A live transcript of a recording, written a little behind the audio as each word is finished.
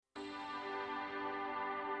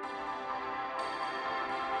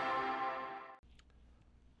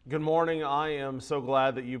Good morning. I am so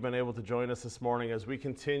glad that you've been able to join us this morning as we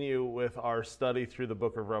continue with our study through the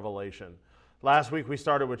book of Revelation. Last week we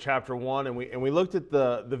started with chapter 1 and we looked at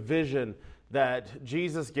the vision that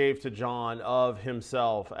Jesus gave to John of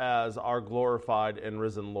himself as our glorified and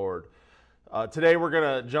risen Lord. Today we're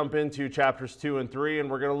going to jump into chapters 2 and 3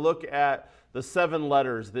 and we're going to look at the 7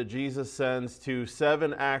 letters that Jesus sends to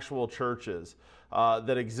 7 actual churches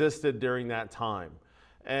that existed during that time.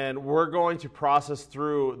 And we're going to process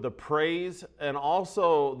through the praise and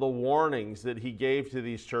also the warnings that he gave to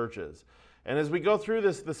these churches. And as we go through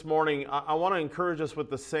this morning, I want to encourage us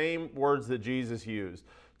with the same words that Jesus used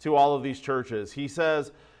to all of these churches. He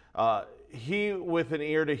says, he with an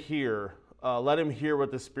ear to hear, let him hear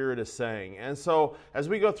what the Spirit is saying. And so as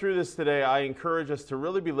we go through this today, I encourage us to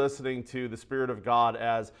really be listening to the Spirit of God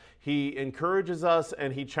as he encourages us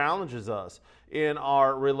and he challenges us in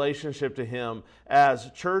our relationship to him as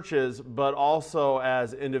churches, but also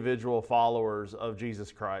as individual followers of Jesus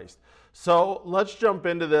Christ. So let's jump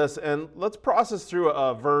into this and let's process through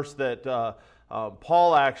a verse that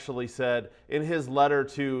Paul actually said in his letter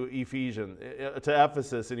to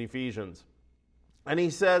Ephesus in Ephesians. And he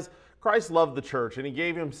says, Christ loved the church, and he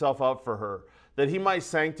gave himself up for her, that he might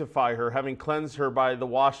sanctify her, having cleansed her by the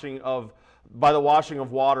washing of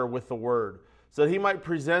water with the word, so that he might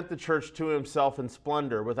present the church to himself in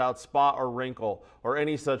splendor, without spot or wrinkle or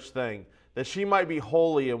any such thing, that she might be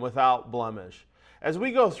holy and without blemish. As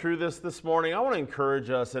we go through this morning, I want to encourage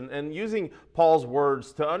us, and using Paul's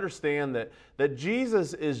words, to understand that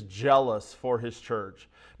Jesus is jealous for his church.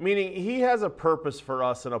 Meaning he has a purpose for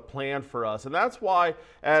us and a plan for us. And that's why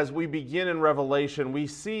as we begin in Revelation, we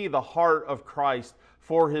see the heart of Christ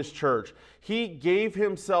for his church. He gave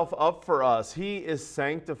himself up for us. He is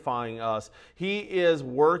sanctifying us. He is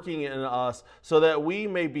working in us so that we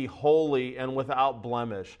may be holy and without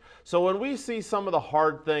blemish. So when we see some of the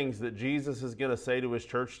hard things that Jesus is going to say to his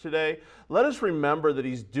church today, let us remember that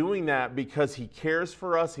he's doing that because he cares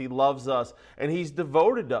for us, he loves us, and he's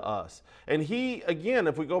devoted to us. And he, again,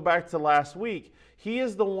 if we go back to last week, he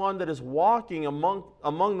is the one that is walking among the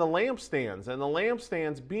lampstands, and the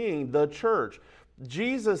lampstands being the church.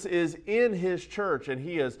 Jesus is in his church and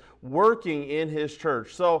he is working in his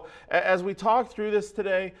church. So as we talk through this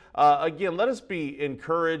today, again, let us be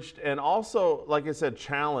encouraged and also, like I said,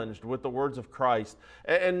 challenged with the words of Christ,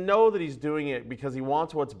 and know that he's doing it because he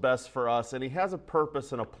wants what's best for us and he has a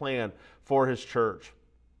purpose and a plan for his church.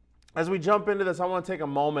 As we jump into this, I want to take a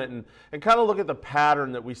moment and kind of look at the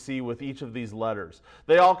pattern that we see with each of these letters.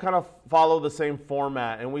 They all kind of follow the same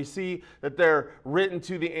format, and we see that they're written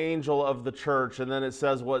to the angel of the church, and then it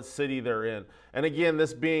says what city they're in. And again,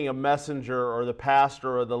 this being a messenger or the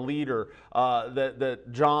pastor or the leader that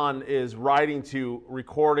John is writing to,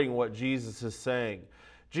 recording what Jesus is saying.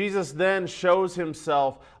 Jesus then shows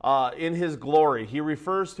himself in his glory. He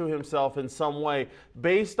refers to himself in some way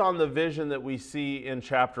based on the vision that we see in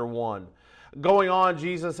chapter 1. Going on,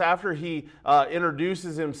 Jesus, after he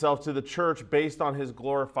introduces himself to the church based on his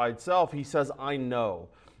glorified self, he says, I know.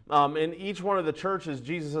 In each one of the churches,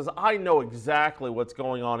 Jesus says, I know exactly what's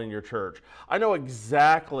going on in your church. I know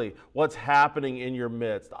exactly what's happening in your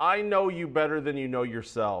midst. I know you better than you know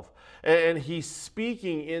yourself. And he's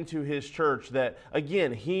speaking into his church that,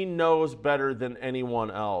 again, he knows better than anyone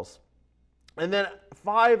else. And then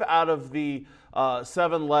 5 out of the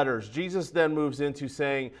 7 letters, Jesus then moves into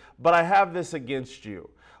saying, but I have this against you.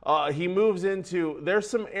 He moves into, there's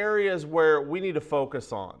some areas where we need to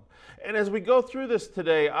focus on. And as we go through this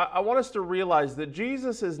today, I want us to realize that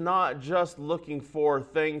Jesus is not just looking for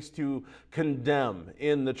things to condemn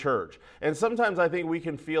in the church. And sometimes I think we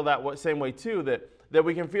can feel that same way too, that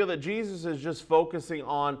we can feel that Jesus is just focusing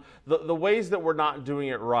on the ways that we're not doing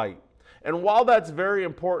it right. And while that's very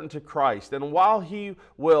important to Christ, and while he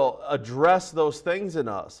will address those things in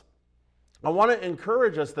us, I want to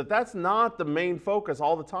encourage us that that's not the main focus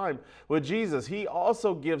all the time with Jesus. He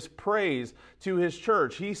also gives praise to his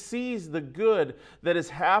church. He sees the good that is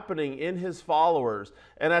happening in his followers,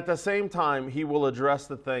 and at the same time, he will address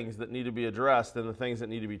the things that need to be addressed and the things that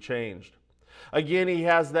need to be changed. Again, he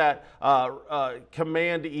has that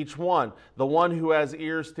command to each one. The one who has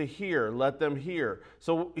ears to hear, let them hear.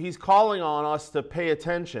 So he's calling on us to pay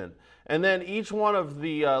attention. And then each one of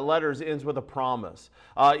the letters ends with a promise.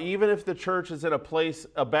 Even if the church is in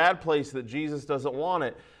a bad place that Jesus doesn't want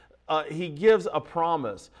it, he gives a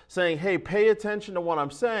promise saying, hey, pay attention to what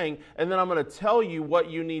I'm saying, and then I'm going to tell you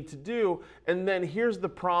what you need to do, and then here's the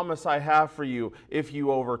promise I have for you if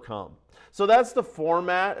you overcome. So that's the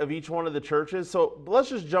format of each one of the churches. So let's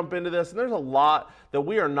just jump into this. And there's a lot that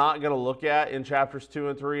we are not going to look at in chapters 2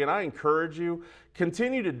 and 3. And I encourage you,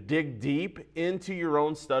 continue to dig deep into your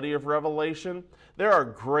own study of Revelation. There are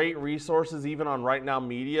great resources, even on Right Now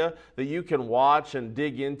Media, that you can watch and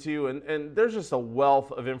dig into. And there's just a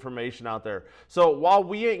wealth of information out there. So while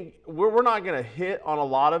we're not going to hit on a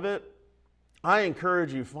lot of it, I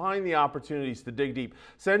encourage you, find the opportunities to dig deep.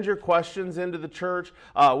 Send your questions into the church.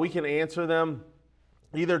 We can answer them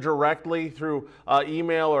either directly through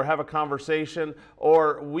email or have a conversation,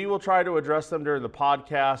 or we will try to address them during the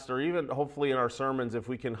podcast or even hopefully in our sermons if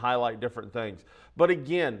we can highlight different things. But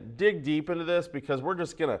again, dig deep into this because we're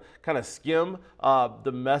just going to kind of skim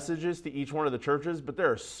the messages to each one of the churches, but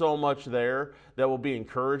there is so much there that will be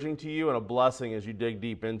encouraging to you and a blessing as you dig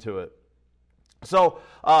deep into it. So,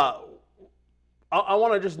 I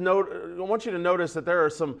want you to notice that there are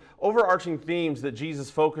some overarching themes that Jesus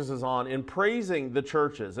focuses on in praising the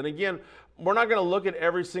churches. And again, we're not going to look at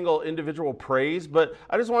every single individual praise, but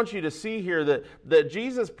I just want you to see here that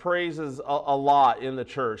Jesus praises a lot in the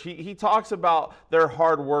church. He talks about their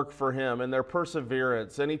hard work for him and their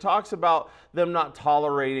perseverance, and he talks about them not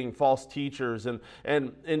tolerating false teachers and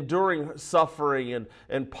enduring suffering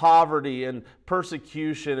and poverty and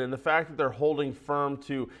persecution, and the fact that they're holding firm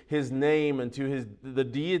to his name and to the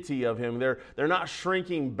deity of him. They're not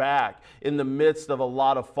shrinking back in the midst of a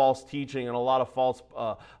lot of false teaching and a lot of false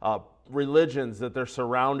religions that they're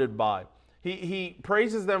surrounded by. He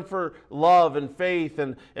praises them for love and faith,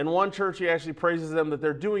 and in one church he actually praises them that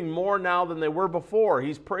they're doing more now than they were before.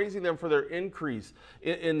 He's praising them for their increase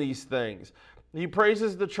in these things. He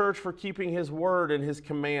praises the church for keeping his word and his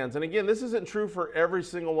commands. And again, this isn't true for every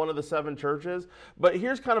single one of the 7 churches, but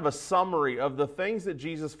here's kind of a summary of the things that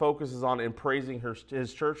Jesus focuses on in praising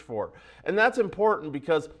his church for. And that's important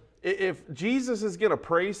because if Jesus is going to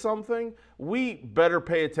praise something, we better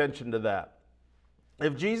pay attention to that.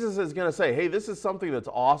 If Jesus is going to say, hey, this is something that's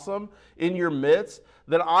awesome in your midst,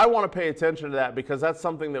 then I want to pay attention to that because that's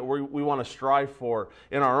something that we want to strive for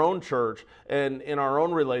in our own church and in our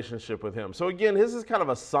own relationship with him. So again, this is kind of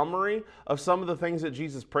a summary of some of the things that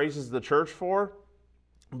Jesus praises the church for.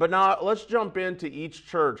 But now let's jump into each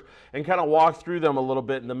church and kind of walk through them a little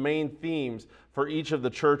bit and the main themes for each of the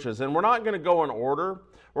churches. And we're not going to go in order.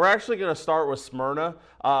 We're actually going to start with Smyrna.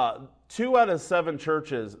 2 out of 7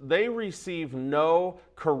 churches, they receive no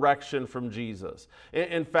correction from Jesus.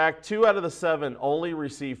 In fact, 2 out of the 7 only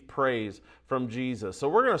receive praise from Jesus. So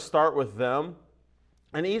we're going to start with them.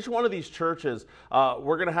 And each one of these churches,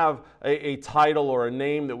 we're going to have a title or a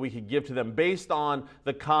name that we could give to them based on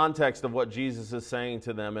the context of what Jesus is saying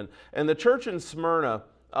to them. And the church in Smyrna,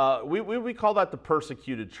 we call that the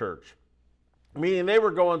persecuted church. Meaning they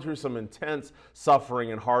were going through some intense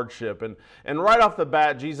suffering and hardship. And right off the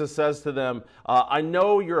bat, Jesus says to them, I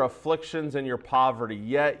know your afflictions and your poverty,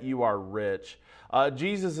 yet you are rich.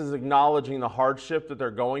 Jesus is acknowledging the hardship that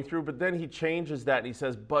they're going through, but then he changes that and he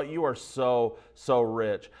says, but you are so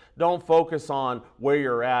rich. Don't focus on where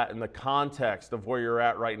you're at in the context of where you're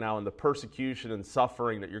at right now in the persecution and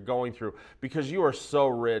suffering that you're going through, because you are so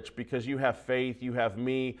rich, because you have faith, you have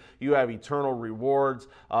me, you have eternal rewards,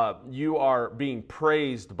 you are being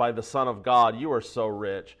praised by the Son of God, you are so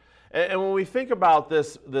rich. And when we think about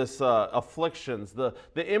this afflictions, the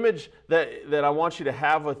image that I want you to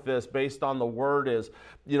have with this based on the word is,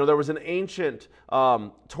 there was an ancient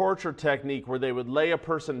torture technique where they would lay a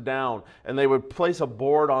person down and they would place a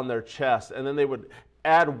board on their chest and then they would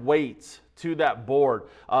add weights to that board,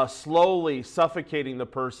 slowly suffocating the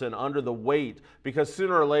person under the weight, because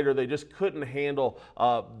sooner or later they just couldn't handle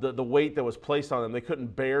the weight that was placed on them. They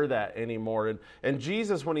couldn't bear that anymore. And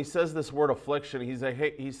Jesus, when he says this word affliction,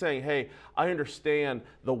 he's saying, hey, I understand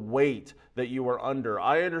the weight that you are under.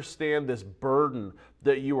 I understand this burden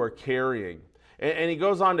that you are carrying. And he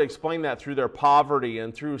goes on to explain that through their poverty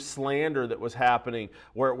and through slander that was happening,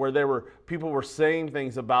 where people were saying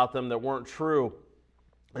things about them that weren't true,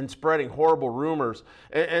 and spreading horrible rumors.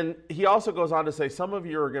 And he also goes on to say, some of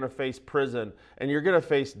you are going to face prison and you're going to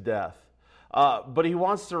face death. But he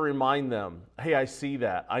wants to remind them, hey, I see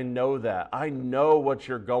that. I know what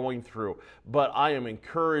you're going through. But I am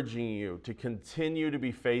encouraging you to continue to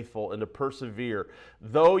be faithful and to persevere.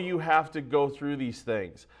 Though you have to go through these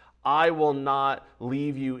things, I will not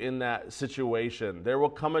leave you in that situation. There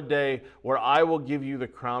will come a day where I will give you the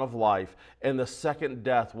crown of life, and the second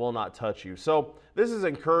death will not touch you. So this is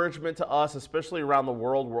encouragement to us, especially around the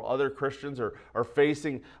world where other Christians are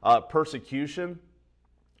facing persecution.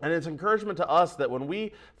 And it's encouragement to us that when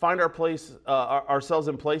we find ourselves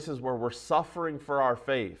in places where we're suffering for our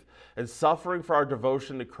faith and suffering for our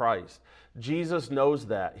devotion to Christ, Jesus knows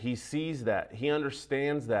that. He sees that. He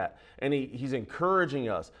understands that. And he's encouraging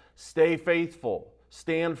us, stay faithful,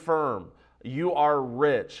 stand firm. You are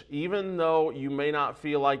rich. Even though you may not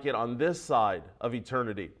feel like it on this side of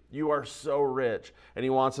eternity, you are so rich. And he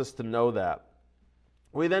wants us to know that.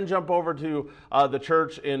 We then jump over to the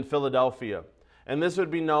church in Philadelphia. And this would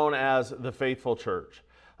be known as the faithful church.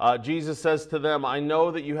 Jesus says to them, I know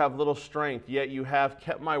that you have little strength, yet you have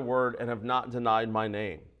kept my word and have not denied my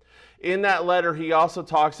name. In that letter, he also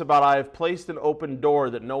talks about, I have placed an open door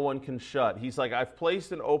that no one can shut. He's like, I've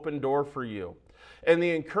placed an open door for you. And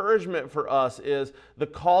the encouragement for us is the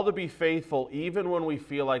call to be faithful even when we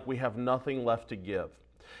feel like we have nothing left to give.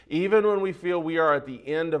 Even when we feel we are at the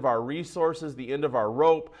end of our resources, the end of our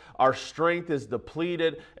rope, our strength is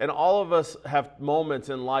depleted, and all of us have moments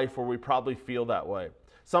in life where we probably feel that way.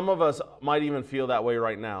 Some of us might even feel that way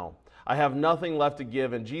right now. I have nothing left to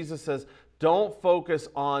give, and Jesus says, don't focus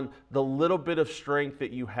on the little bit of strength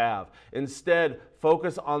that you have. Instead,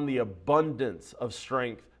 focus on the abundance of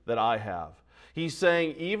strength that I have. He's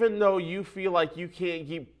saying, even though you feel like you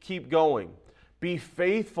can't keep going, be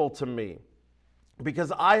faithful to me.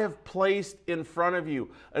 Because I have placed in front of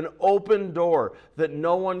you an open door that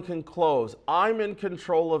no one can close. I'm in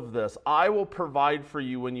control of this. I will provide for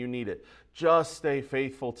you when you need it. Just stay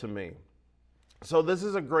faithful to me. So this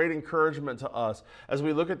is a great encouragement to us as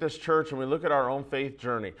we look at this church and we look at our own faith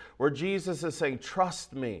journey, where Jesus is saying,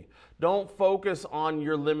 trust me. Don't focus on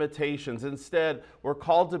your limitations. Instead, we're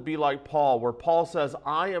called to be like Paul, where Paul says,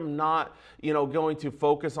 I am not, going to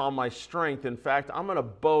focus on my strength. In fact, I'm going to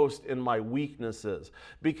boast in my weaknesses,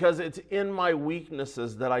 because it's in my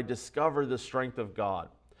weaknesses that I discover the strength of God.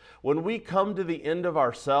 When we come to the end of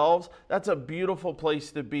ourselves, that's a beautiful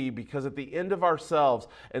place to be, because at the end of ourselves,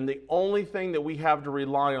 and the only thing that we have to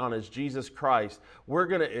rely on is Jesus Christ, we're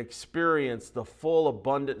going to experience the full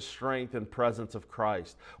abundant strength and presence of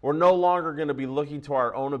Christ. We're no longer going to be looking to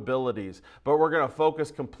our own abilities, but we're going to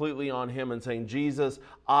focus completely on Him and saying, Jesus,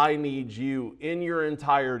 I need you in your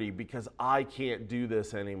entirety, because I can't do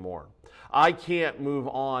this anymore. I can't move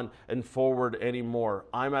on and forward anymore.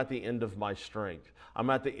 I'm at the end of my strength. I'm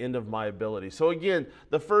at the end of my ability. So again,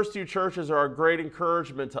 the first two churches are a great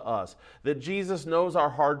encouragement to us that Jesus knows our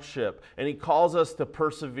hardship, and He calls us to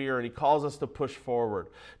persevere, and He calls us to push forward.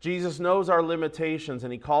 Jesus knows our limitations,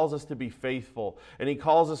 and He calls us to be faithful, and He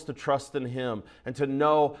calls us to trust in Him and to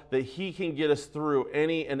know that He can get us through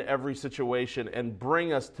any and every situation and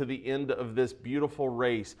bring us to the end of this beautiful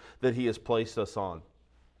race that He has placed us on.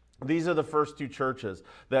 These are the first two churches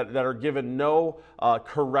that are given no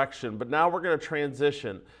correction. But now we're going to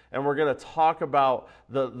transition, and we're going to talk about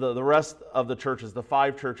the rest of the churches, the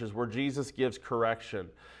 5 churches where Jesus gives correction.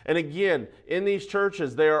 And again, in these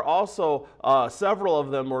churches, there are also several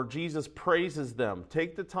of them where Jesus praises them.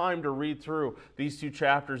 Take the time to read through these 2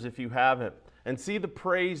 chapters if you haven't, and see the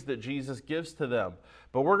praise that Jesus gives to them.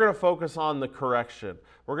 But we're going to focus on the correction.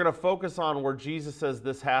 We're going to focus on where Jesus says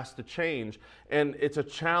this has to change. And it's a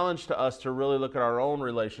challenge to us to really look at our own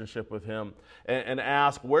relationship with Him and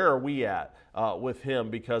ask, where are we at with Him?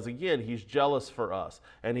 Because again, He's jealous for us,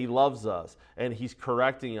 and He loves us, and He's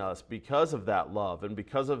correcting us because of that love and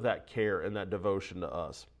because of that care and that devotion to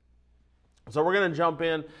us. So we're going to jump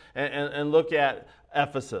in and look at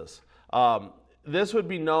Ephesus. This would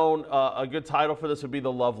be known, a good title for this would be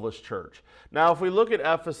the Loveless Church. Now, if we look at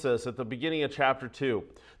Ephesus at the beginning of chapter 2,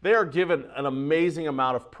 they are given an amazing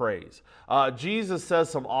amount of praise. Jesus says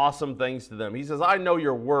some awesome things to them. He says, I know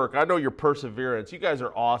your work. I know your perseverance. You guys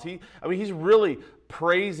are awesome. He's really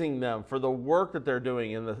praising them for the work that they're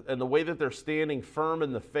doing and the way that they're standing firm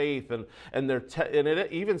in the faith. And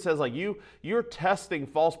it even says, like, you're testing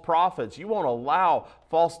false prophets. You won't allow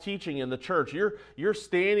false teaching in the church. You're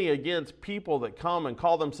standing against people that come and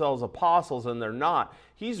call themselves apostles and they're not.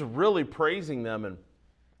 He's really praising them. And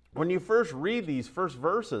when you first read these first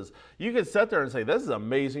verses, you can sit there and say, this is an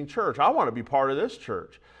amazing church. I want to be part of this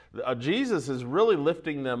church. Jesus is really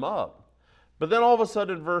lifting them up. But then all of a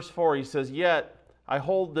sudden in verse 4, he says, yet I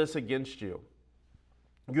hold this against you.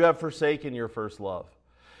 You have forsaken your first love.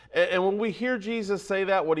 And when we hear Jesus say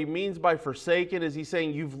that, what He means by forsaken is He's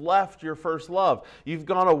saying you've left your first love. You've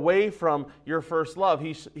gone away from your first love.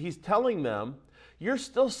 He's telling them, you're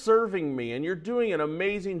still serving me, and you're doing an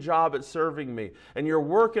amazing job at serving me, and you're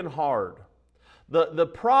working hard. The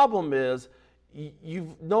problem is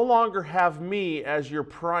you no longer have me as your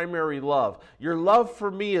primary love. Your love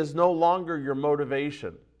for me is no longer your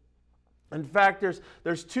motivation. In fact,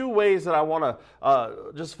 there's two ways that I want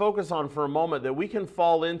to just focus on for a moment that we can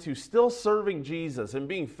fall into still serving Jesus and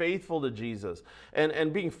being faithful to Jesus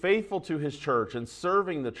and being faithful to His church and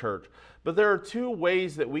serving the church. But there are two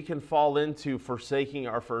ways that we can fall into forsaking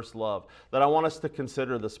our first love that I want us to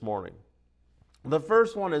consider this morning. The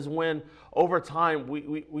first one is when, over time,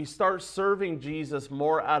 we start serving Jesus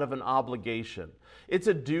more out of an obligation. It's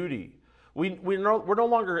a duty. We're no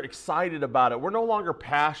longer excited about it. We're no longer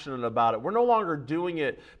passionate about it. We're no longer doing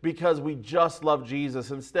it because we just love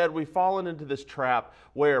Jesus. Instead, we've fallen into this trap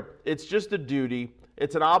where it's just a duty,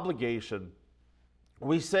 it's an obligation.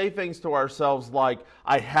 We say things to ourselves like,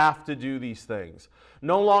 I have to do these things.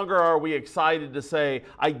 No longer are we excited to say,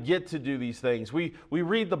 I get to do these things. We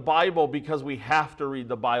read the Bible because we have to read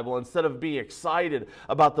the Bible instead of being excited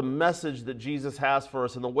about the message that Jesus has for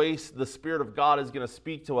us and the way the Spirit of God is going to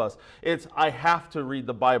speak to us. It's, I have to read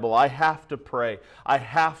the Bible. I have to pray. I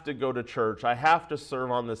have to go to church. I have to serve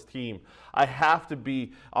on this team. I have to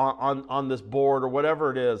be on this board or whatever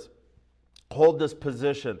it is. Hold this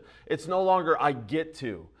position. It's no longer I get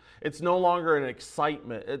to. It's no longer an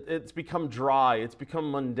excitement. It's become dry. It's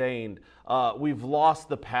become mundane. We've lost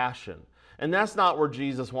the passion. And that's not where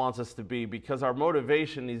Jesus wants us to be, because our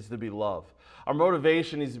motivation needs to be love. Our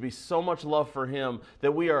motivation needs to be so much love for Him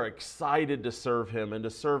that we are excited to serve Him and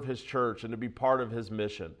to serve His church and to be part of His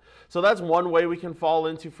mission. So that's one way we can fall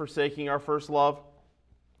into forsaking our first love.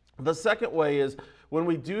 The second way is when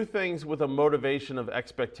we do things with a motivation of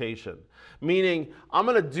expectation, meaning, I'm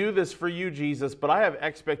going to do this for you, Jesus, but I have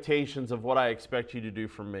expectations of what I expect you to do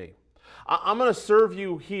for me. I'm going to serve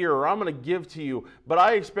you here, or I'm going to give to you, but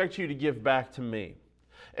I expect you to give back to me.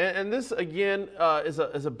 And this, again, is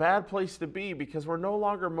a bad place to be, because we're no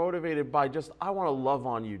longer motivated by just, I want to love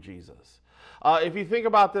on you, Jesus. If you think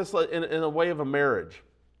about this in a way of a marriage,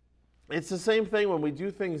 it's the same thing when we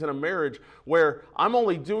do things in a marriage where I'm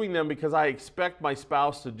only doing them because I expect my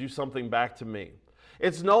spouse to do something back to me.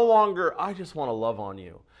 It's no longer, I just want to love on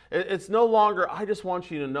you. It's no longer, I just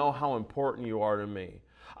want you to know how important you are to me.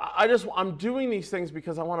 I'm doing these things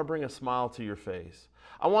because I want to bring a smile to your face.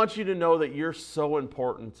 I want you to know that you're so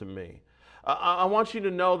important to me. I want you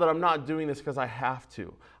to know that I'm not doing this because I have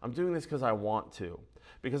to. I'm doing this because I want to.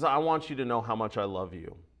 Because I want you to know how much I love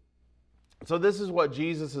you. So this is what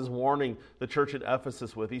Jesus is warning the church at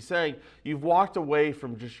Ephesus with. He's saying, you've walked away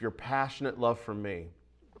from just your passionate love for me.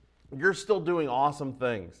 You're still doing awesome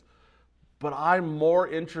things, but I'm more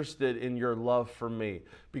interested in your love for me,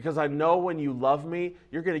 because I know when you love me,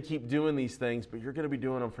 you're going to keep doing these things, but you're going to be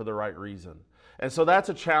doing them for the right reason. And so that's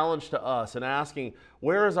a challenge to us, and asking,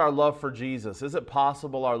 where is our love for Jesus? Is it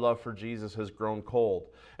possible our love for Jesus has grown cold?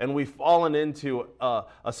 And we've fallen into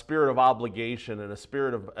a spirit of obligation and a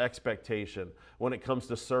spirit of expectation when it comes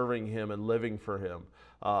to serving Him and living for Him,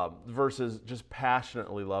 versus just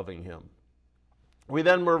passionately loving Him. We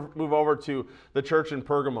then move over to the church in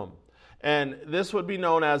Pergamum, and this would be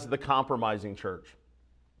known as the compromising church.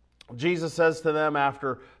 Jesus says to them,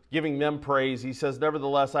 after giving them praise, He says,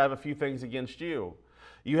 nevertheless, I have a few things against you.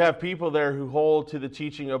 You have people there who hold to the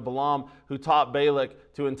teaching of Balaam, who taught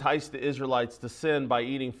Balak to entice the Israelites to sin by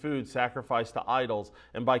eating food sacrificed to idols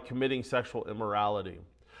and by committing sexual immorality.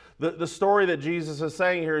 The story that Jesus is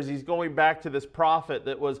saying here is He's going back to this prophet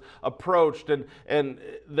that was approached, and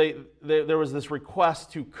there was this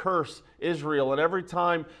request to curse Israel. And every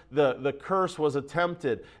time the curse was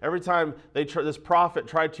attempted, every time this prophet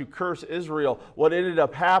tried to curse Israel, what ended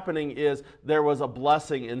up happening is there was a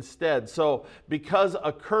blessing instead. So because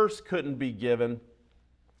a curse couldn't be given,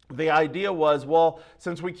 the idea was, well,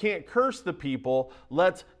 since we can't curse the people,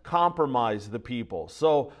 let's compromise the people.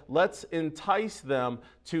 So let's entice them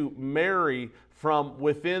to marry from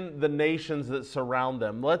within the nations that surround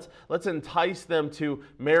them. Let's entice them to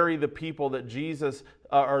marry the people that Jesus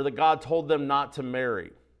or that God told them not to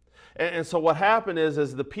marry. And so what happened is,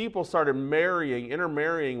 as the people started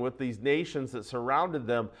intermarrying with these nations that surrounded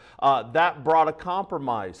them, that brought a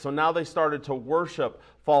compromise. So now they started to worship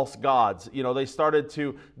false gods. They started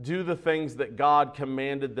to do the things that God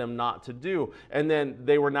commanded them not to do. And then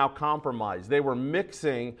they were now compromised. They were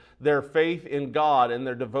mixing their faith in God and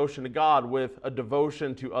their devotion to God with a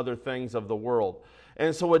devotion to other things of the world.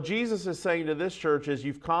 And so what Jesus is saying to this church is,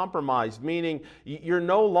 you've compromised, meaning you're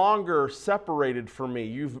no longer separated from me.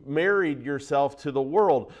 You've married yourself to the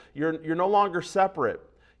world. You're no longer separate.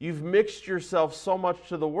 You've mixed yourself so much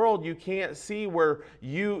to the world, you can't see where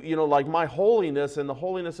like my holiness and the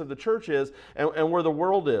holiness of the church is and where the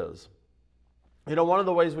world is. One of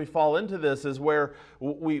the ways we fall into this is where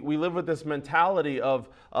we live with this mentality of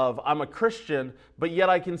I'm a Christian, but yet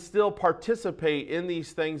I can still participate in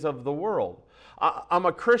these things of the world. I'm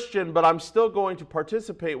a Christian, but I'm still going to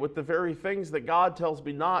participate with the very things that God tells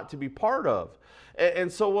me not to be part of.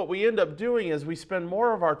 And so what we end up doing is we spend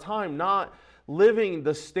more of our time not living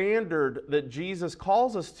the standard that Jesus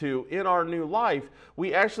calls us to in our new life.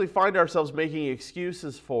 We actually find ourselves making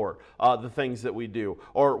excuses for the things that we do,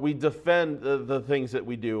 or we defend the things that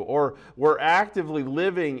we do, or we're actively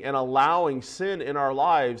living and allowing sin in our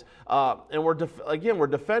lives, and we're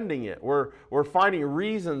defending it. We're finding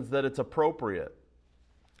reasons that it's appropriate.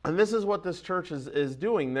 And this is what this church is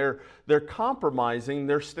doing. They're compromising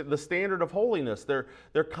the standard of holiness.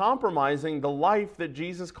 They're compromising the life that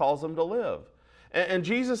Jesus calls them to live. And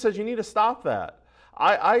Jesus says, you need to stop that.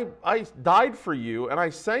 I died for you, and I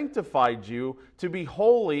sanctified you to be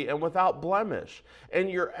holy and without blemish. And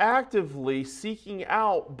you're actively seeking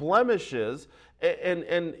out blemishes,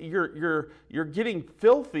 and you're getting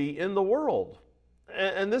filthy in the world.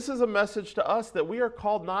 And this is a message to us that we are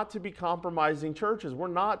called not to be compromising churches. We're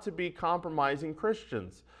not to be compromising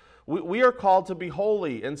Christians. We are called to be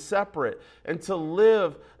holy and separate and to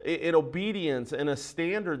live in obedience and a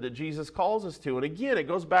standard that Jesus calls us to. And again, it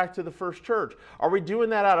goes back to the first church. Are we doing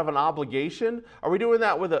that out of an obligation? Are we doing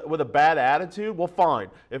that with a bad attitude? Well, fine.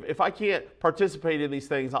 If I can't participate in these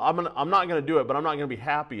things, I'm not going to do it, but I'm not going to be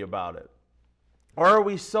happy about it. Or are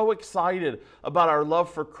we so excited about our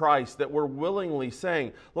love for Christ that we're willingly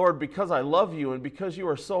saying, Lord, because I love you and because you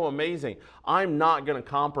are so amazing, I'm not going to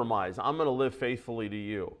compromise. I'm going to live faithfully to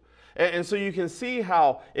you. And so you can see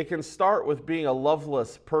how it can start with being a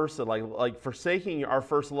loveless person, like forsaking our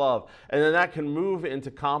first love, and then that can move into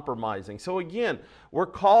compromising. So again, we're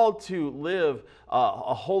called to live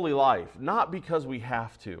a holy life, not because we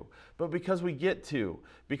have to, but because we get to.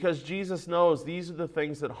 Because Jesus knows these are the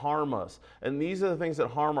things that harm us, and these are the things that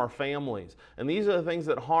harm our families, and these are the things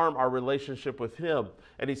that harm our relationship with Him.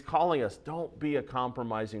 And He's calling us, don't be a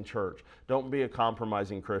compromising church. Don't be a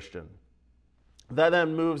compromising Christian. That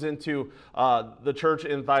then moves into the church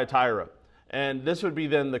in Thyatira. And this would be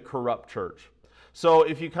then the corrupt church. So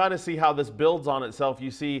if you kind of see how this builds on itself,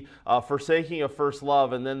 you see forsaking of first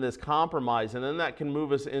love, and then this compromise, and then that can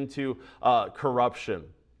move us into corruption.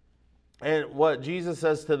 And what Jesus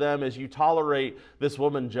says to them is, you tolerate this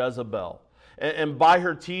woman Jezebel. And by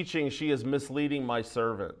her teaching, she is misleading my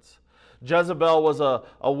servants. Jezebel was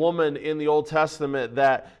a woman in the Old Testament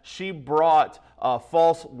that she brought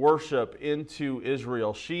false worship into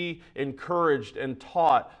Israel. She encouraged and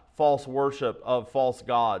taught false worship of false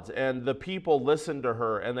gods. And the people listened to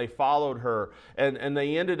her and they followed her. And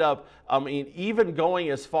they ended up, even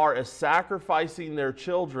going as far as sacrificing their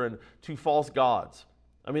children to false gods.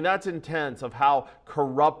 That's intense of how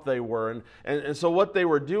corrupt they were. And so what they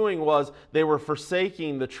were doing was they were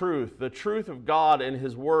forsaking the truth. The truth of God and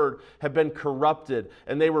His Word had been corrupted,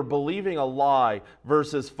 and they were believing a lie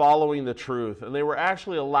versus following the truth. And they were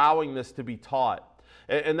actually allowing this to be taught.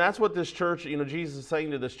 And that's what this church, Jesus is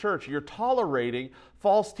saying to this church, you're tolerating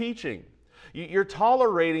false teaching. You're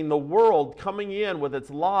tolerating the world coming in with its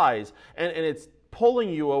lies, and it's pulling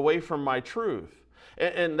you away from my truth.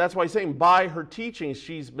 And that's why he's saying, by her teaching,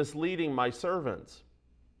 she's misleading my servants.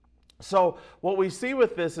 So what we see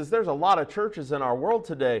with this is there's a lot of churches in our world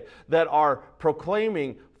today that are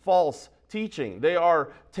proclaiming false teaching. They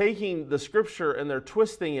are taking the Scripture and they're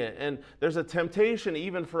twisting it. And there's a temptation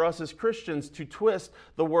even for us as Christians to twist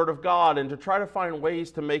the Word of God and to try to find ways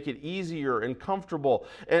to make it easier and comfortable.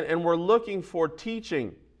 And we're looking for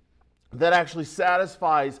teaching that actually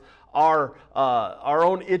satisfies our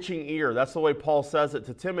own itching ear. That's the way Paul says it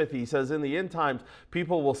to Timothy. He says in the end times,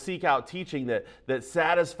 people will seek out teaching that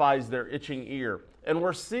satisfies their itching ear. And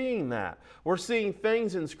we're seeing that. We're seeing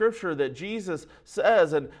things in Scripture that Jesus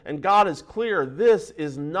says, and God is clear, this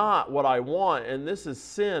is not what I want, and this is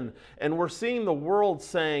sin. And we're seeing the world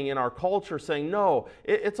saying, in our culture, saying, no,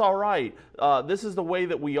 it's all right. This is the way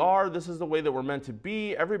that we are. This is the way that we're meant to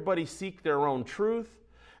be. Everybody seek their own truth.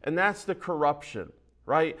 And that's the corruption.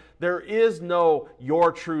 Right? There is no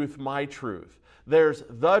your truth, my truth. There's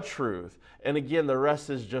the truth. And again, the rest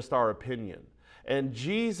is just our opinion. And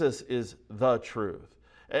Jesus is the truth.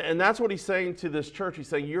 And that's what he's saying to this church. He's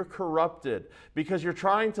saying, you're corrupted because you're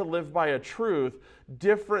trying to live by a truth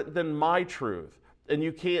different than my truth. And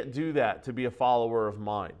you can't do that to be a follower of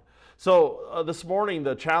mine. So this morning,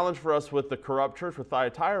 the challenge for us with the corrupt church with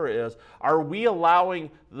Thyatira is, are we allowing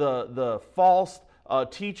the false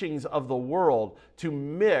teachings of the world to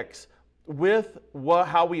mix with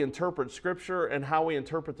how we interpret Scripture and how we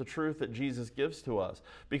interpret the truth that Jesus gives to us?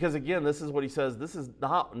 Because again, this is what he says,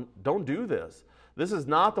 don't do this. This is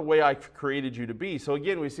not the way I created you to be. So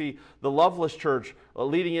again, we see the loveless church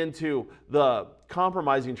leading into the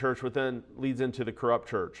compromising church, which then leads into the corrupt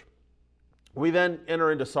church. We then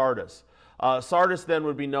enter into Sardis. Sardis then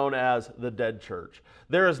would be known as the dead church.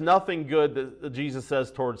 There is nothing good that Jesus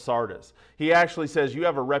says towards Sardis. He actually says, you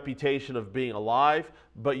have a reputation of being alive,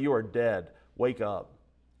 but you are dead. Wake up.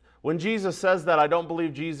 When Jesus says that, I don't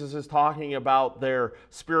believe Jesus is talking about their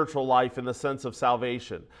spiritual life in the sense of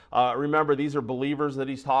salvation. Remember, these are believers that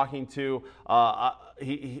he's talking to. I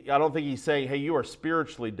don't think he's saying, hey, you are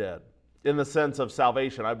spiritually dead in the sense of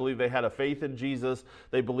salvation. I believe they had a faith in Jesus.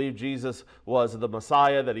 They believed Jesus was the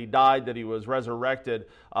Messiah, that he died, that he was resurrected.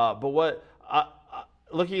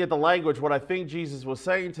 Looking at the language, what I think Jesus was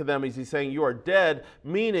saying to them is he's saying, you are dead,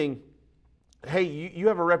 meaning, hey, you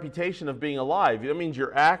have a reputation of being alive. That means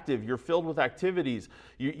you're active, you're filled with activities,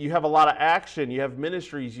 you have a lot of action, you have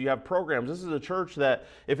ministries, you have programs. This is a church that,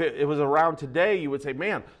 if it was around today, you would say,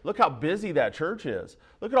 man, look how busy that church is.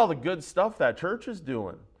 Look at all the good stuff that church is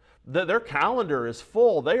doing. Their calendar is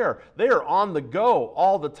full. They are on the go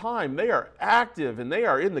all the time. They are active and they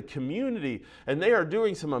are in the community and they are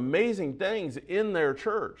doing some amazing things in their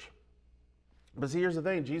church. But see, here's the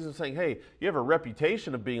thing. Jesus is saying, hey, you have a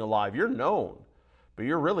reputation of being alive. You're known, but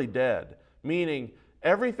you're really dead. Meaning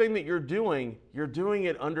everything that you're doing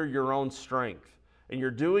it under your own strength and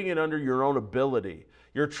you're doing it under your own ability.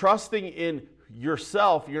 You're trusting in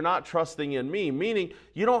yourself, you're not trusting in me, meaning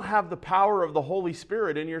you don't have the power of the Holy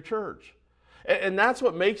Spirit in your church. And that's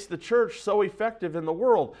what makes the church so effective in the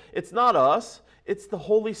world. It's not us, it's the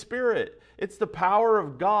Holy Spirit. It's the power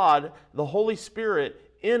of God, the Holy Spirit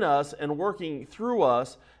in us and working through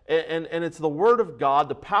us. And it's the Word of God,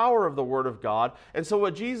 the power of the Word of God. And so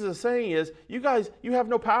what Jesus is saying is, you guys, you have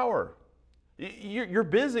no power. You're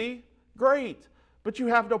busy, great, but you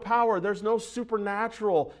have no power. There's no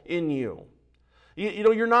supernatural in you. You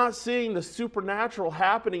know, you're not seeing the supernatural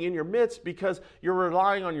happening in your midst because you're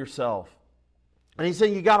relying on yourself. And he's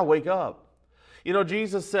saying you got to wake up. You know,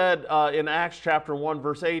 Jesus said in Acts chapter 1,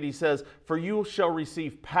 verse 8, he says, for you shall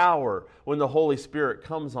receive power when the Holy Spirit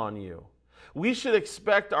comes on you. We should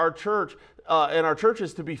expect our church and our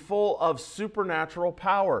churches to be full of supernatural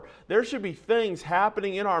power. There should be things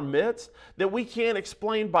happening in our midst that we can't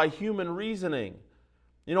explain by human reasoning.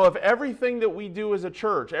 You know, if everything that we do as a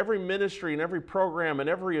church, every ministry and every program and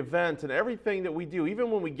every event and everything that we do,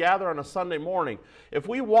 even when we gather on a Sunday morning, if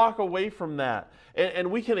we walk away from that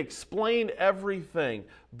and we can explain everything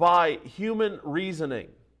by human reasoning,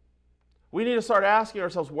 we need to start asking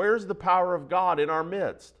ourselves, where's the power of God in our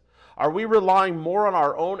midst? Are we relying more on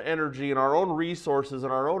our own energy and our own resources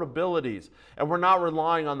and our own abilities, and we're not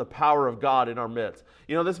relying on the power of God in our midst?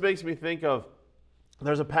 You know, this makes me think of,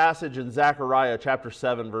 there's a passage in Zechariah chapter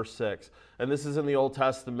 7, verse 6, and this is in the Old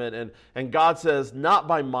Testament, and God says, not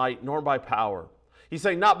by might nor by power. He's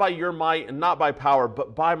saying, not by your might and not by power,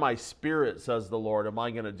 but by my Spirit, says the Lord, am I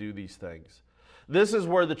going to do these things. This is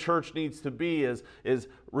where the church needs to be, is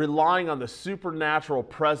relying on the supernatural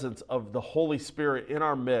presence of the Holy Spirit in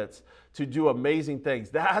our midst to do amazing things.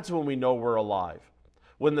 That's when we know we're alive.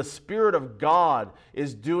 When the Spirit of God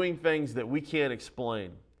is doing things that we can't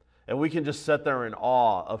explain. And we can just sit there in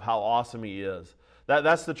awe of how awesome He is.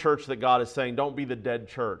 That's the church that God is saying, don't be the dead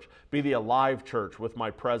church. Be the alive church with my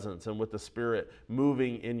presence and with the Spirit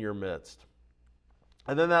moving in your midst.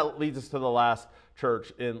 And then that leads us to the last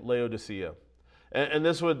church in Laodicea. And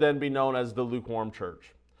this would then be known as the lukewarm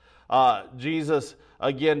church. Jesus,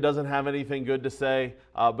 again, doesn't have anything good to say,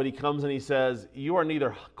 but He comes and He says, you are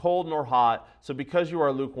neither cold nor hot, so because you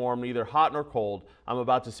are lukewarm, neither hot nor cold, I'm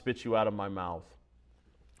about to spit you out of my mouth.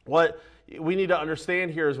 What we need to understand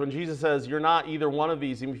here is when Jesus says you're not either one of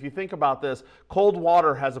these, and if you think about this, cold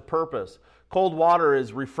water has a purpose. Cold water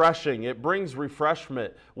is refreshing. It brings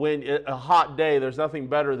refreshment. When a hot day, there's nothing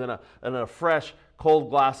better than a fresh, cold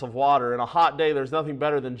glass of water. In a hot day, there's nothing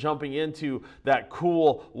better than jumping into that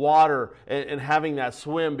cool water and having that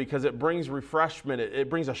swim because it brings refreshment. It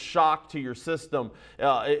brings a shock to your system.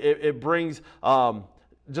 It brings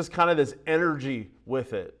just kind of this energy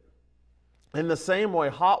with it. In the same way,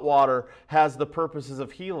 hot water has the purposes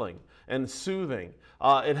of healing and soothing.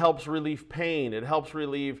 It helps relieve pain. It helps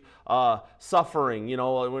relieve suffering. You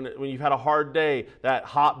know, when you've had a hard day, that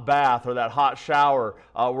hot bath or that hot shower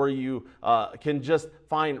where you can just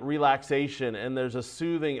find relaxation, and there's a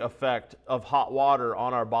soothing effect of hot water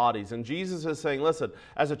on our bodies. And Jesus is saying, listen,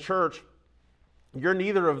 as a church, you're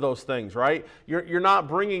neither of those things, right? You're not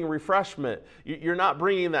bringing refreshment. You're not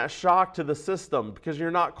bringing that shock to the system because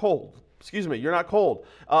you're not cold. You're not cold.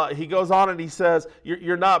 He goes on and he says,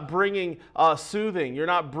 you're not bringing soothing. You're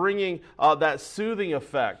not bringing that soothing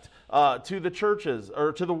effect to the churches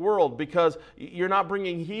or to the world because you're not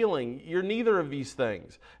bringing healing. You're neither of these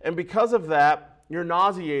things. And because of that, You're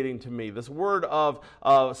nauseating to me. This word of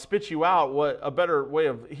spit you out, what a better way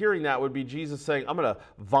of hearing that would be Jesus saying, I'm going to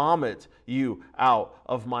vomit you out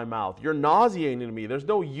of my mouth. You're nauseating to me. There's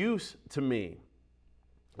no use to me.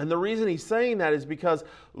 And the reason he's saying that is because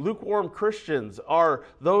lukewarm Christians are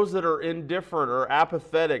those that are indifferent or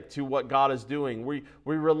apathetic to what God is doing. We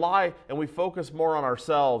rely and we focus more on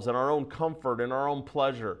ourselves and our own comfort and our own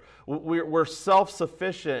pleasure. We're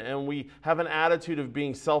self-sufficient and we have an attitude of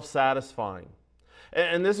being self-satisfying.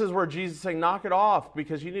 And this is where Jesus is saying, knock it off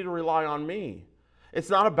because you need to rely on me. It's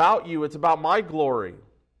not about you, it's about my glory.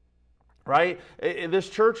 Right? In this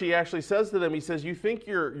church, he actually says to them, he says, you think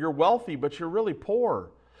you're wealthy, but you're really poor.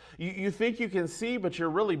 You think you can see, but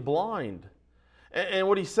you're really blind. And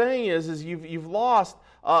what he's saying is you've lost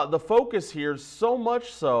the focus here so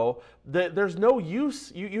much so that there's no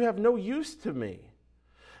use. You have no use to me.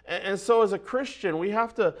 And so as a Christian, we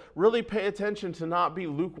have to really pay attention to not be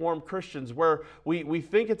lukewarm Christians where we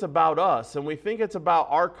think it's about us and we think it's about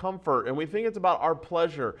our comfort and we think it's about our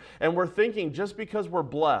pleasure. And we're thinking just because we're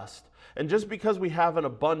blessed and just because we have an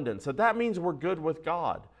abundance, that means we're good with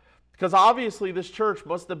God. Because obviously this church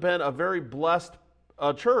must have been a very blessed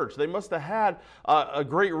church. They must have had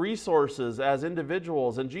great resources as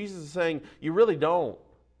individuals. And Jesus is saying, you really don't.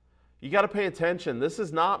 You got to pay attention. This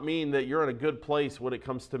does not mean that you're in a good place when it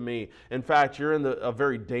comes to me. In fact, you're in a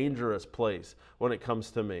very dangerous place when it comes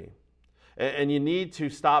to me. And you need to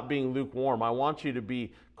stop being lukewarm. I want you to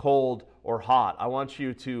be cold or hot. I want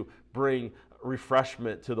you to bring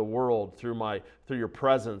refreshment to the world through your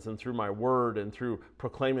presence and through my word and through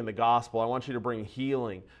proclaiming the gospel. I want you to bring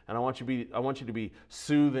healing, and I want you to be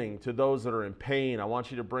soothing to those that are in pain. I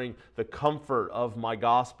want you to bring the comfort of my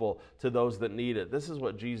gospel to those that need it. This is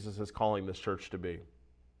what Jesus is calling this church to be.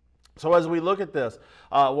 So as we look at this,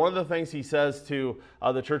 one of the things he says to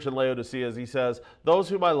the church in Laodicea is he says, those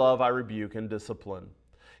whom I love I rebuke and discipline.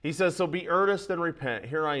 He says, so be earnest and repent.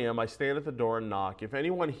 Here I am. I stand at the door and knock. If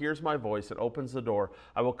anyone hears my voice and opens the door,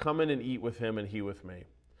 I will come in and eat with him and he with me.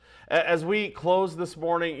 As we close this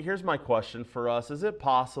morning, here's my question for us. Is it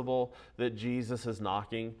possible that Jesus is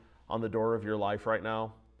knocking on the door of your life right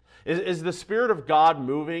now? Is the Spirit of God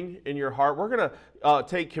moving in your heart? We're going to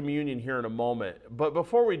take communion here in a moment. But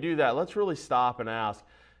before we do that, let's really stop and ask,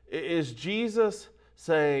 is Jesus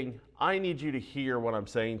saying, I need you to hear what I'm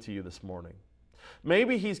saying to you this morning?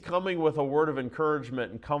 Maybe he's coming with a word of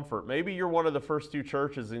encouragement and comfort. Maybe you're one of the first two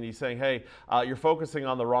churches and he's saying, hey, you're focusing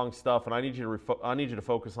on the wrong stuff and I need you to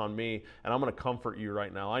focus on me and I'm going to comfort you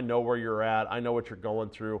right now. I know where you're at. I know what you're going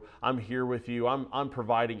through. I'm here with you. I'm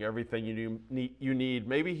providing everything you need.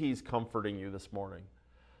 Maybe he's comforting you this morning.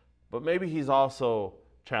 But maybe he's also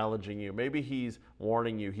challenging you. Maybe he's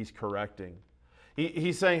warning you. He's correcting.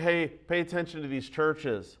 He's saying, hey, pay attention to these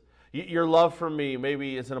churches. Your love for me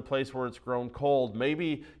maybe is in a place where it's grown cold.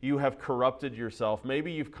 Maybe you have corrupted yourself.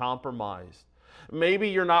 Maybe you've compromised. Maybe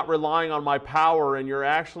you're not relying on my power and you're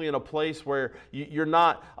actually in a place where you're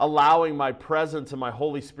not allowing my presence and my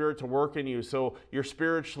Holy Spirit to work in you. So you're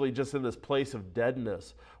spiritually just in this place of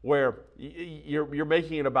deadness where you're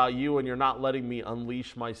making it about you and you're not letting me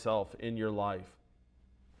unleash myself in your life.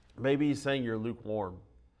 Maybe he's saying you're lukewarm.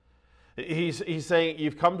 He's saying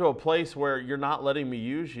you've come to a place where you're not letting me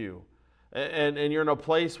use you. And you're in a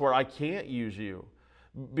place where I can't use you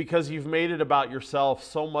because you've made it about yourself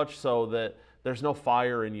so much so that there's no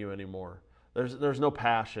fire in you anymore. There's no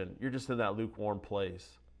passion. You're just in that lukewarm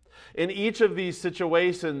place. In each of these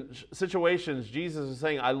situations, Jesus is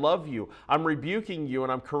saying, I love you. I'm rebuking you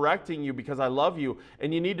and I'm correcting you because I love you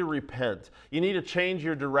and you need to repent. You need to change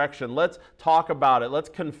your direction. Let's talk about it. Let's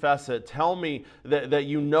confess it. Tell me that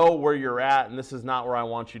you know where you're at and this is not where I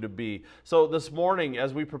want you to be. So this morning,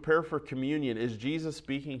 as we prepare for communion, is Jesus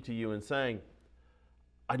speaking to you and saying,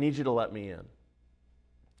 I need you to let me in.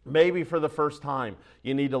 Maybe for the first time,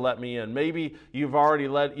 you need to let me in. Maybe you've already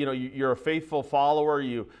you're a faithful follower.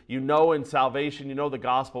 You know in salvation, you know the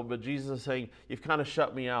gospel, but Jesus is saying, you've kind of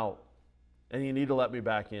shut me out and you need to let me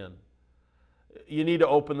back in. You need to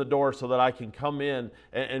open the door so that I can come in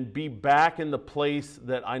and be back in the place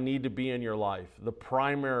that I need to be in your life. The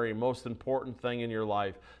primary, most important thing in your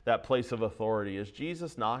life, that place of authority. Is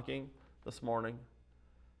Jesus knocking this morning?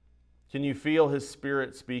 Can you feel his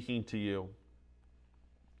Spirit speaking to you?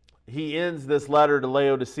 He ends this letter to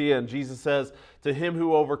Laodicea and Jesus says, to him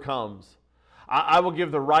who overcomes, I will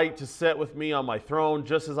give the right to sit with me on my throne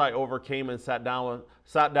just as I overcame and sat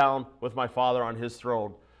down with my Father on his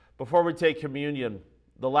throne. Before we take communion,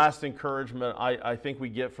 the last encouragement I think we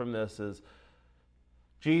get from this is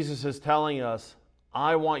Jesus is telling us,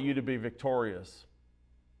 I want you to be victorious.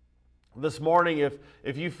 This morning,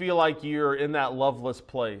 if you feel like you're in that loveless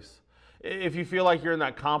place, If you feel like you're in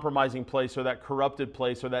that compromising place or that corrupted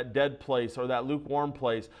place or that dead place or that lukewarm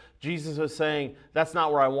place, Jesus is saying, that's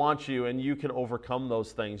not where I want you, and you can overcome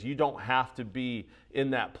those things. You don't have to be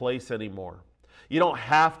in that place anymore. You don't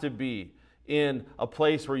have to be in a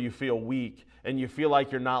place where you feel weak and you feel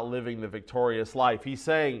like you're not living the victorious life. He's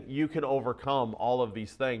saying you can overcome all of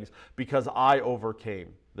these things because I overcame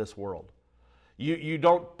this world. You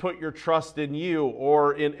don't put your trust in you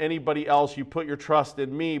or in anybody else. You put your trust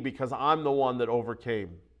in me because I'm the one that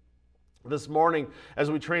overcame. This morning, as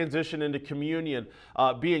we transition into communion,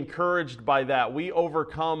 be encouraged by that. We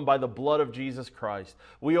overcome by the blood of Jesus Christ.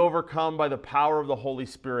 We overcome by the power of the Holy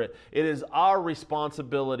Spirit. It is our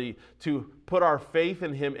responsibility to put our faith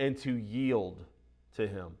in Him and to yield to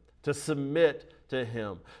Him, to submit to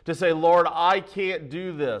Him, to say, Lord, I can't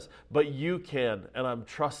do this, but you can, and I'm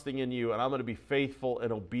trusting in you, and I'm going to be faithful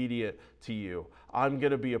and obedient to you. I'm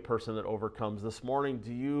going to be a person that overcomes. This morning,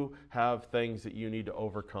 do you have things that you need to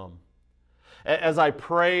overcome? As I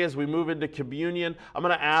pray, as we move into communion, I'm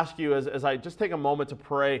going to ask you, as I just take a moment to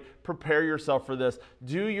pray, prepare yourself for this.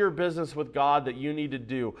 Do your business with God that you need to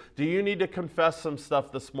do. Do you need to confess some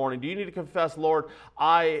stuff this morning? Do you need to confess, Lord,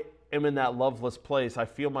 I am in that loveless place. I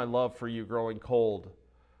feel my love for you growing cold.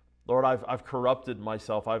 Lord, I've corrupted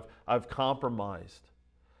myself. I've compromised.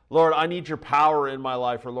 Lord, I need your power in my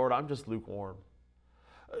life. Or Lord, I'm just lukewarm.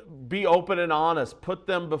 Be open and honest. Put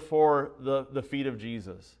them before the feet of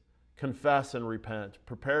Jesus. Confess and repent.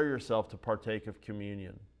 Prepare yourself to partake of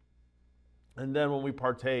communion. And then when we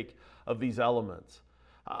partake of these elements,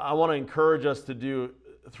 I want to encourage us to do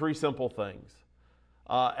 3 simple things.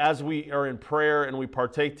 As we are in prayer and we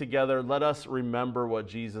partake together, let us remember what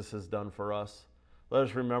Jesus has done for us. Let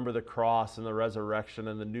us remember the cross and the resurrection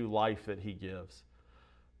and the new life that He gives.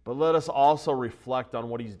 But let us also reflect on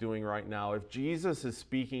what He's doing right now. If Jesus is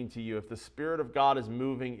speaking to you, if the Spirit of God is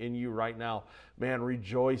moving in you right now, man,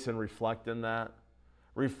 rejoice and reflect in that.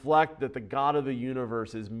 Reflect that the God of the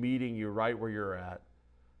universe is meeting you right where you're at.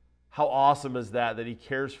 How awesome is that He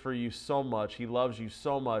cares for you so much, He loves you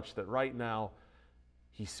so much that right now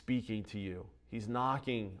He's speaking to you. He's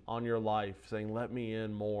knocking on your life saying, let me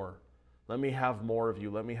in more. Let me have more of you.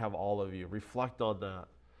 Let me have all of you. Reflect on that.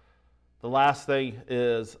 The last thing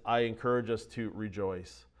is I encourage us to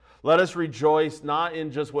rejoice. Let us rejoice not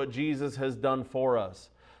in just what Jesus has done for us,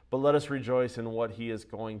 but let us rejoice in what He is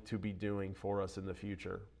going to be doing for us in the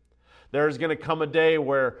future. There's going to come a day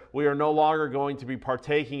where we are no longer going to be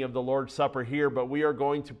partaking of the Lord's Supper here, but we are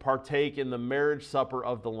going to partake in the marriage supper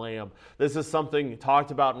of the Lamb. This is something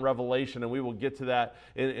talked about in Revelation, and we will get to that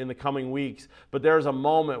in the coming weeks. But there's a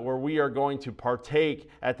moment where we are going to partake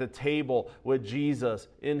at the table with Jesus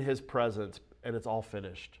in His presence, and it's all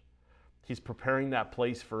finished. He's preparing that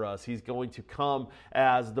place for us. He's going to come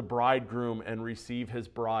as the bridegroom and receive His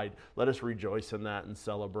bride. Let us rejoice in that and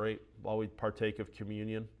celebrate while we partake of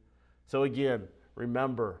communion. So again,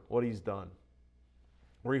 remember what He's done.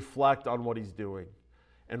 Reflect on what He's doing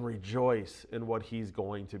and rejoice in what He's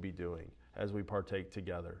going to be doing as we partake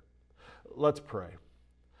together. Let's pray.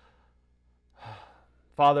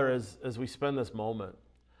 Father, as we spend this moment,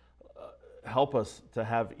 help us to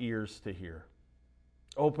have ears to hear.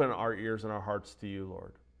 Open our ears and our hearts to you,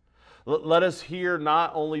 Lord. Let us hear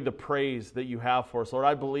not only the praise that you have for us. Lord,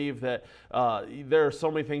 I believe that there are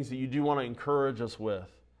so many things that you do want to encourage us with.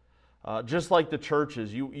 Just like the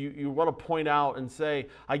churches, you want to point out and say,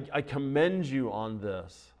 I commend you on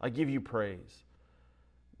this. I give you praise.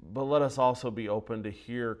 But let us also be open to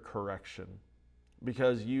hear correction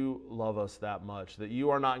because you love us that much, that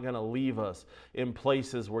you are not going to leave us in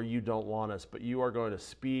places where you don't want us, but you are going to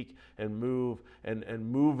speak and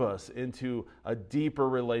move us into a deeper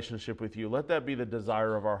relationship with you. Let that be the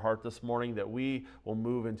desire of our heart this morning, that we will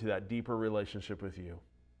move into that deeper relationship with you,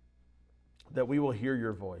 that we will hear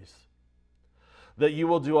your voice, that you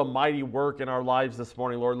will do a mighty work in our lives this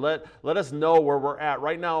morning, Lord. Let us know where we're at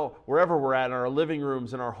right now, wherever we're at, in our living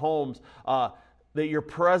rooms, in our homes, that your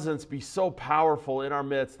presence be so powerful in our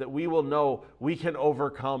midst that we will know we can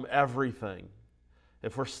overcome everything.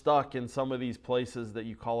 If we're stuck in some of these places that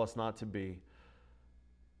you call us not to be,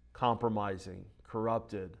 compromising,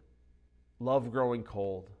 corrupted, love growing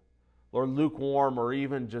cold, Lord, lukewarm or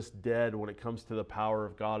even just dead when it comes to the power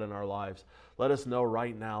of God in our lives, let us know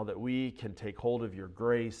right now that we can take hold of your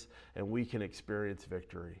grace and we can experience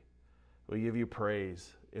victory. We give you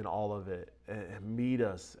praise in all of it, and meet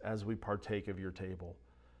us as we partake of your table.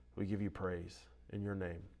 We give you praise in your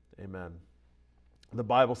name. Amen. The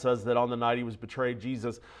Bible says that on the night he was betrayed,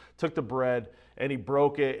 Jesus took the bread and he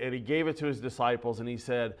broke it and he gave it to his disciples and he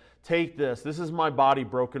said, "Take this. This is my body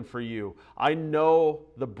broken for you. I know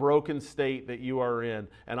the broken state that you are in,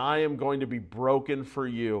 and I am going to be broken for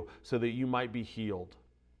you so that you might be healed."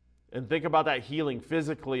 And think about that healing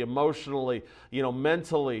physically, emotionally,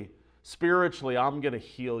 mentally, spiritually. I'm going to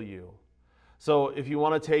heal you. So if you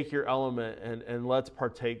want to take your element and let's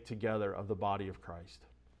partake together of the body of Christ.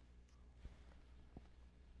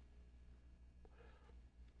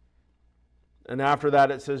 And after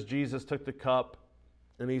that, it says Jesus took the cup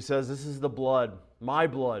and he says, "This is the blood, my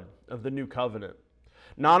blood of the new covenant.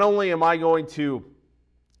 Not only am I going to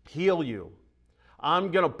heal you,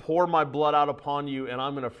 I'm going to pour my blood out upon you and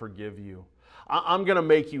I'm going to forgive you. I'm going to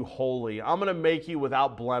make you holy. I'm going to make you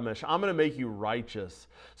without blemish. I'm going to make you righteous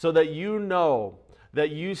so that you know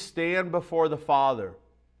that you stand before the Father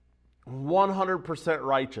 100%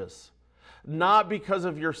 righteous, not because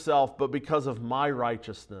of yourself, but because of my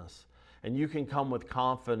righteousness. And you can come with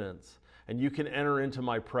confidence and you can enter into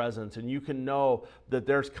my presence and you can know that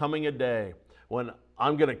there's coming a day when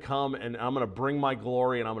I'm going to come and I'm going to bring my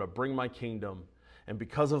glory and I'm going to bring my kingdom. And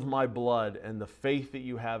because of my blood and the faith that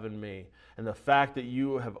you have in me and the fact that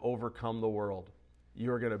you have overcome the world,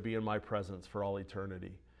 you are going to be in my presence for all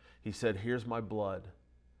eternity." He said, "Here's my blood.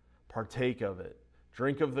 Partake of it.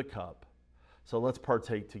 Drink of the cup." So let's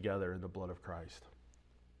partake together in the blood of Christ.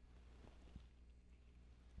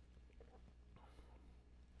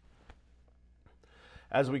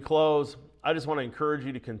 As we close, I just want to encourage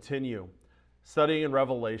you to continue studying in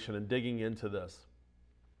Revelation and digging into this.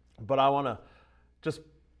 But I want to just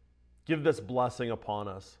give this blessing upon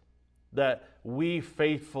us that we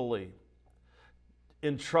faithfully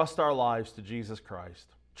entrust our lives to Jesus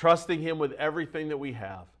Christ, trusting Him with everything that we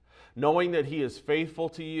have, knowing that He is faithful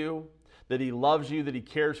to you, that He loves you, that He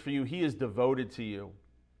cares for you, He is devoted to you.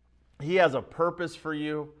 He has a purpose for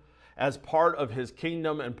you as part of His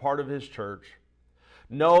kingdom and part of His church.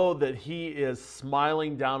 Know that He is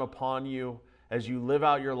smiling down upon you as you live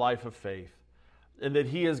out your life of faith, and that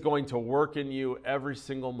He is going to work in you every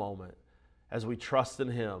single moment as we trust in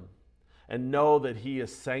Him and know that He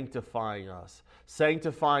is sanctifying us,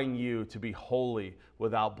 sanctifying you to be holy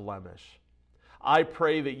without blemish. I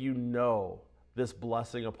pray that you know this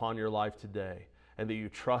blessing upon your life today and that you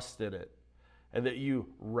trust in it and that you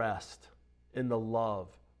rest in the love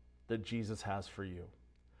that Jesus has for you.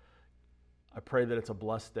 I pray that it's a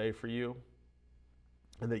blessed day for you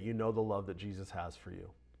and that you know the love that Jesus has for you.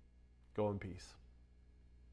 Go in peace.